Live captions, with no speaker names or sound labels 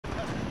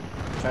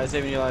Try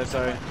saving your life,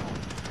 sorry.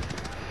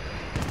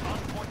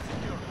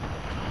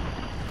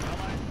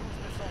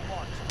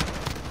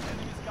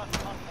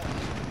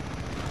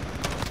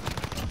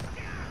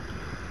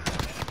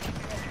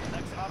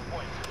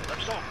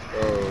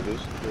 Oh, this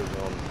is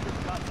on.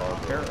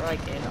 They're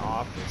like in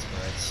office,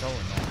 bro. It's so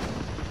annoying.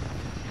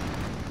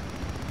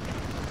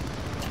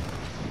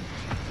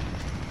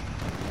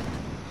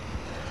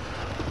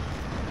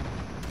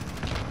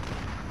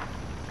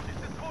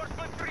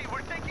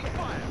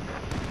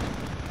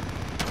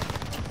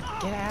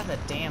 Get out of the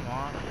damn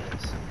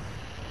office.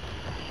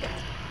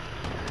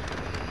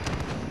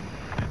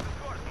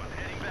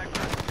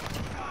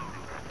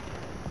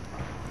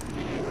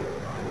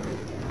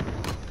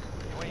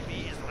 UAV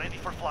is ready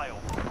for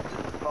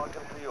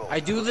flyover. I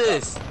do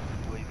this.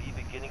 UAV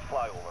beginning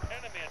flyover.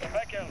 Enemy in the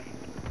back alley.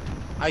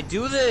 I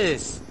do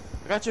this.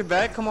 I got your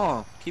back. Come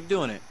on, keep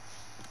doing it.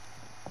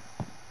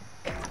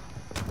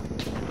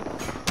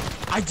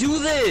 I do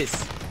this.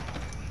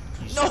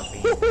 No.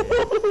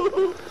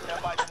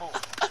 Stand by to move.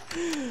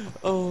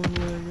 Oh my god.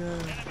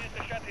 Enemy in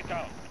the shanty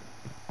town.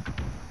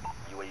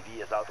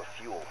 UAV is out of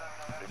fuel.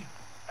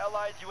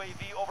 Allied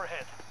UAV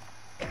overhead.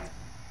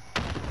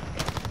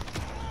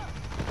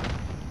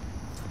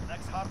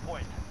 Next hard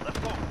point. Let's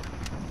go.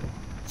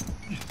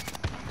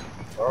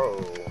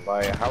 Oh,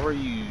 like, how are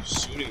you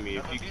shooting me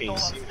if you can't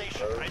see me,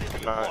 bro?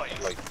 You're not,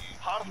 like,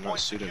 you're not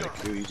shooting the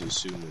kill, you just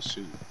shooting the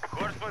shoot.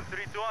 Horseman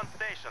 3-2 on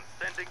station.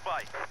 Standing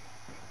by.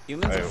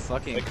 Humans are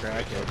fucking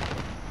crackhead.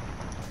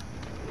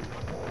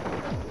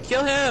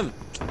 Kill him!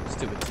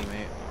 Stupid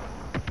teammate.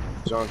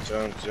 Junk.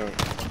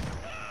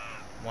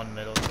 One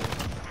middle, too.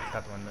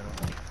 Got one middle.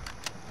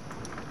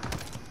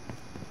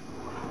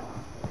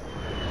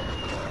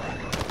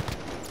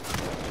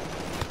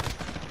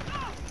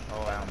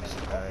 Oh, I almost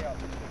died.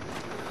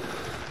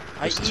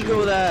 I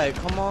ego that.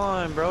 Come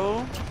on,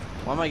 bro.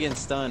 Why am I getting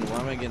stunned? Why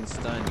am I getting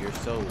stunned? You're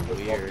so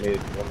weird.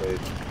 One mid.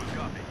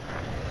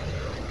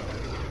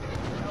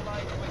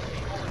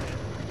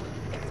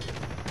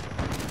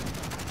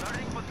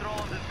 Starting patrol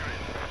on this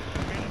grid.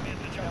 Enemy in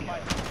the jungle.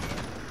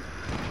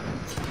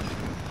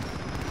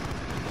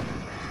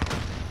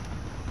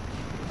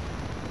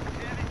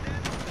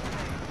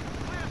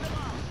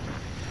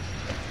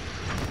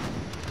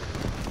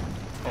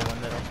 Oh, one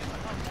middle.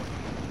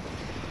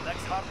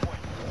 Next hard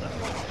point. Let's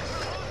go.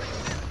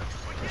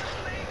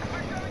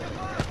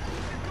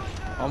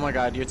 Oh my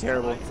god, you're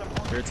terrible.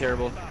 You're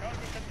terrible.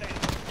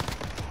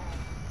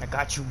 I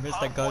got you,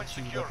 missed. I got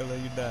you. Look, I let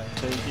you die.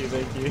 Thank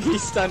you. He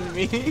stunned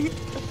me.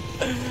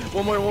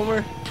 One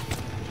more.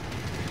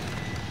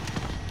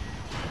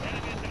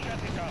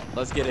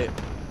 Let's get it.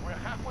 We're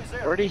halfway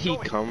there. Where did he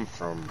come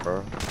from,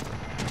 bro?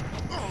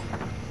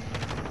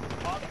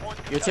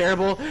 You're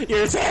terrible.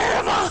 You're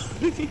terrible.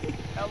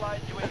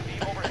 Allied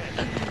UAV overhead.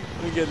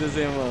 Let me get this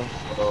ammo.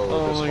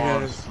 Oh, my this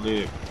god. one's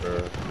lit, bro.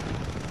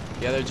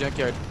 Yeah, they're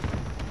junkyard.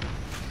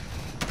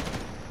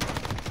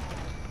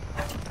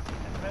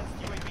 Advanced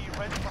UAV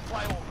ready for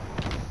flyover.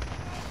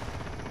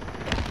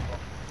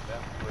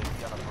 Advanced UAV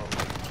on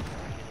approach.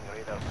 Beginning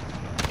radar.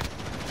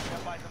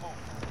 Stand by to move.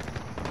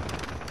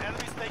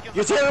 Enemies taking.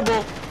 You're terrible.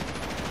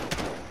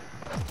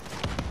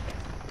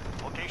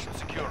 Location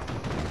secure.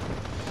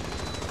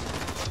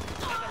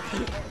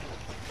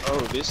 Oh,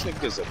 this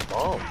nigga's a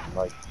bomb.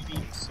 Like,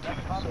 he's...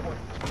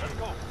 Let's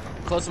go.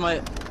 Close to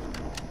my.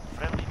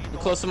 Friendly I'm vehicle.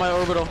 close to my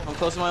orbital. I'm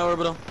close to my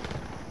orbital.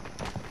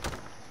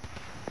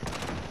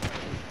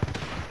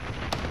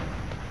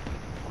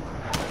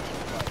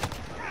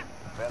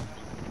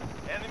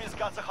 Enemies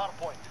got the hard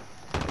point.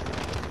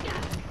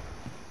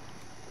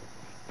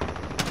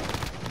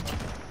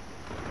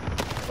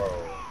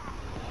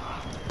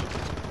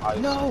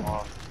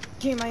 No!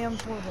 Game, I am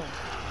horrible.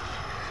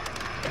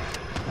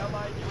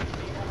 Allied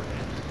UAV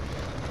overhead.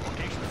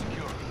 Location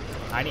secure.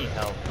 I need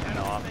help in the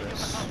Enemies taking the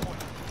office. hard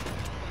point.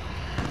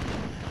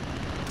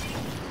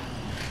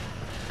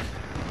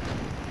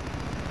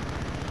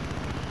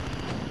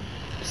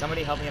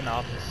 Somebody help me in the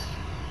office.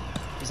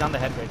 He's on the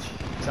head bridge.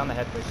 He's on the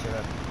head bridge. Shut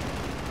up.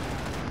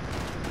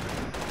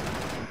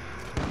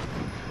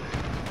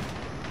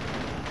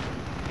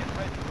 Get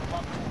ready for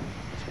lock.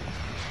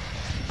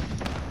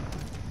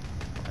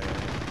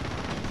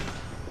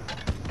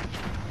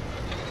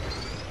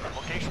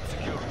 Location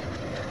secure.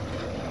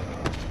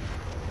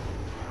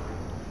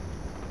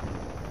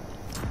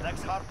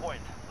 Next hard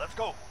point. Let's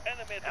go.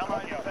 Enemy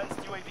Allied defense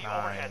UAV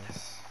overhead.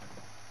 Nice.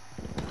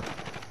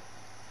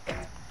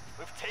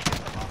 We've taken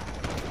the hard point.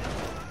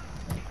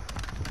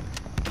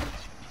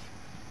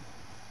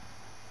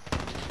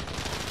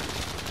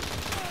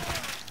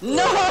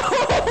 No!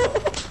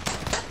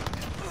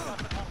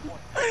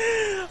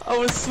 I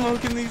was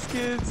smoking these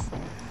kids.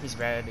 He's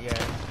red, yeah.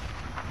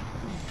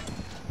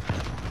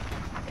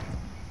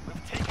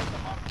 We've taken the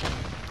hard point.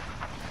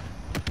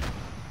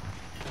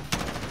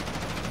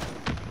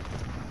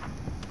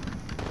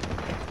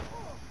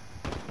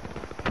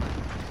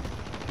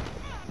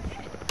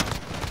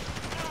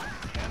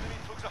 Enemy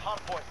took the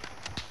hard point.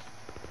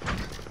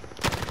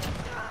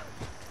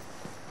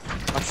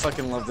 I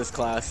fucking love this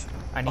class.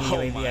 I need Oh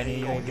UAV, my I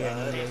need UAV, I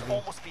God. need UAV.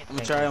 Almost fit. I'm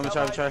gonna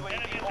try.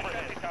 UAV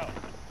overhead.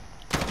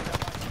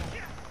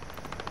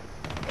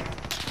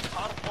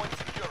 Hardpoint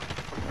secured.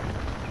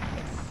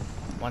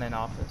 One in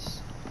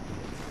office.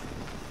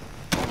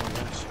 Oh my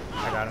gosh.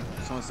 I got him.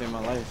 Someone saved my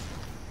life.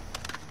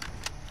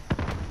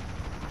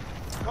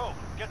 Go.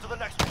 Get to the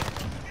next one.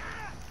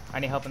 I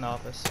need help in the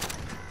office.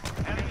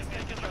 Enemies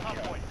taking the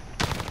hardpoint.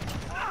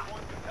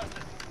 Hardpoint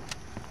contested.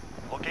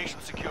 Location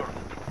secured.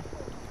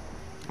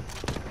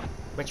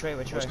 Which way,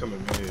 which way? What's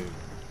coming mid?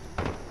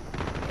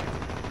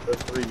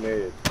 There's 3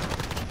 mid.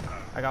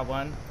 I got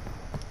one.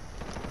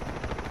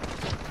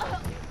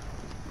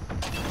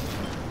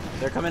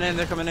 They're coming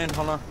in.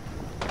 Hold on.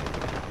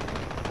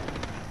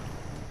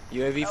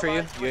 UAV for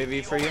you.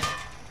 UAV for you.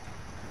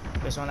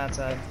 There's one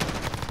outside.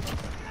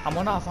 I'm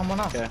one off.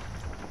 Okay.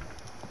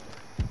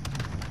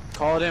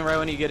 Call it in right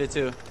when you get it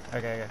too.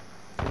 Okay.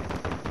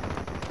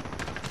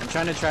 I'm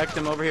trying to track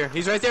them over here.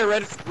 He's right there.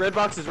 Red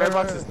boxes. Red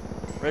boxes.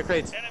 Red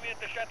crates. Enemy at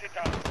the shanty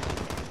town.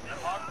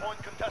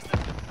 Hardpoint contested.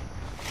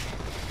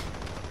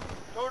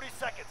 30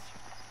 seconds.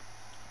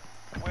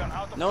 We are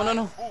out of No. time.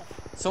 Move.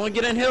 Someone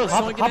get in hill.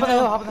 Someone Hop get in in the hill,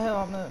 hill. hop in the hill,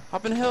 hop in the hill.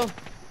 Hop in the hill.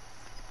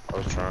 I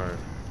was trying.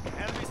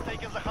 Enemies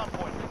taking the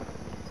hardpoint.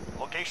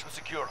 Location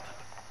secured.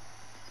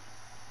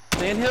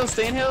 Stay in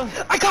hill.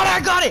 I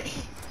got it!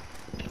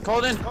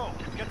 Call it in. Go.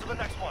 Get to the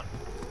next one.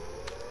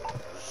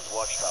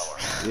 Watchtower.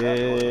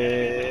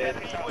 Yeah.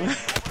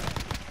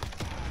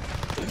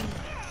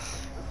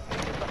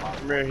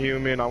 Come here,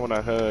 human. I want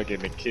a hug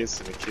and a kiss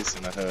and a kiss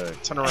and a hug.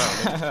 Turn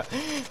around, man.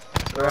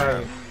 Turn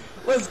around.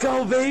 Let's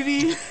go,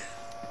 baby.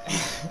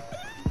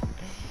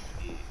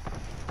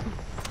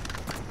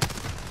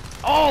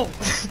 Oh!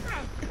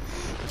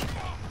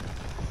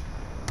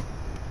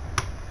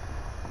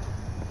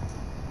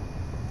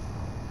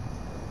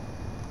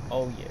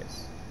 Oh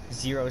yes.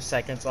 0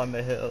 seconds on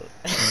the hill.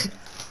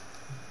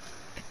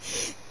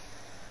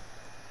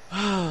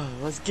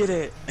 Let's get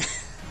it.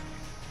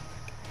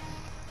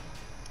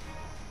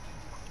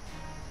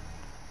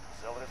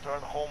 They'll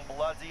return home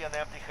bloody and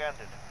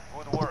empty-handed.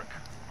 Good work.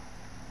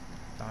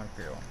 Darn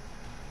girl.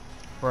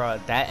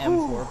 Bruh, that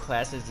M4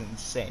 class is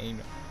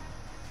insane.